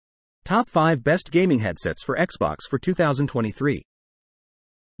Top 5 Best Gaming Headsets for Xbox for 2023.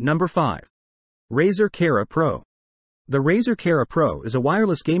 Number 5. Razer Kaira Pro. The Razer Kaira Pro is a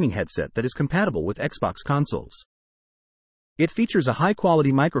wireless gaming headset that is compatible with Xbox consoles. It features a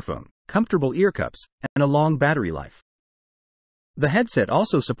high-quality microphone, comfortable ear cups, and a long battery life. The headset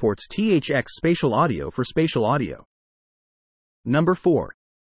also supports THX spatial audio for spatial audio. Number 4.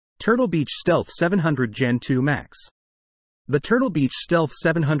 Turtle Beach Stealth 700 Gen 2 Max. The Turtle Beach Stealth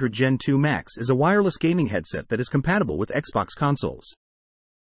 700 Gen 2 Max is a wireless gaming headset that is compatible with Xbox consoles.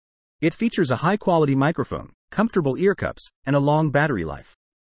 It features a high-quality microphone, comfortable ear cups, and a long battery life.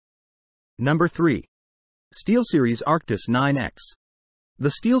 Number 3. SteelSeries Arctis 9X.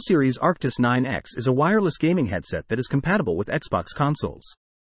 The SteelSeries Arctis 9X is a wireless gaming headset that is compatible with Xbox consoles.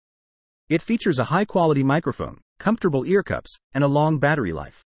 It features a high-quality microphone, comfortable ear cups, and a long battery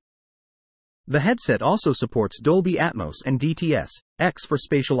life. The headset also supports Dolby Atmos and DTS-X for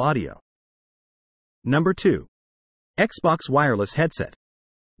spatial audio. Number 2. Xbox Wireless Headset.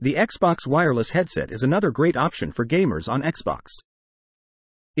 The Xbox Wireless Headset is another great option for gamers on Xbox.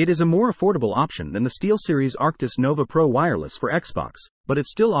 It is a more affordable option than the SteelSeries Arctis Nova Pro Wireless for Xbox, but it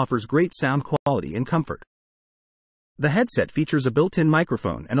still offers great sound quality and comfort. The headset features a built-in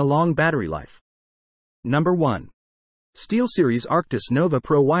microphone and a long battery life. Number 1. SteelSeries Arctis Nova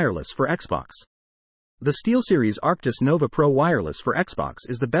Pro Wireless for Xbox. The SteelSeries Arctis Nova Pro Wireless for Xbox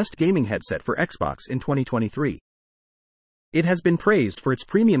is the best gaming headset for Xbox in 2023. It has been praised for its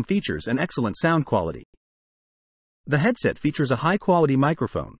premium features and excellent sound quality. The headset features a high-quality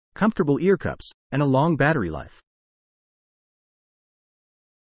microphone, comfortable ear cups, and a long battery life.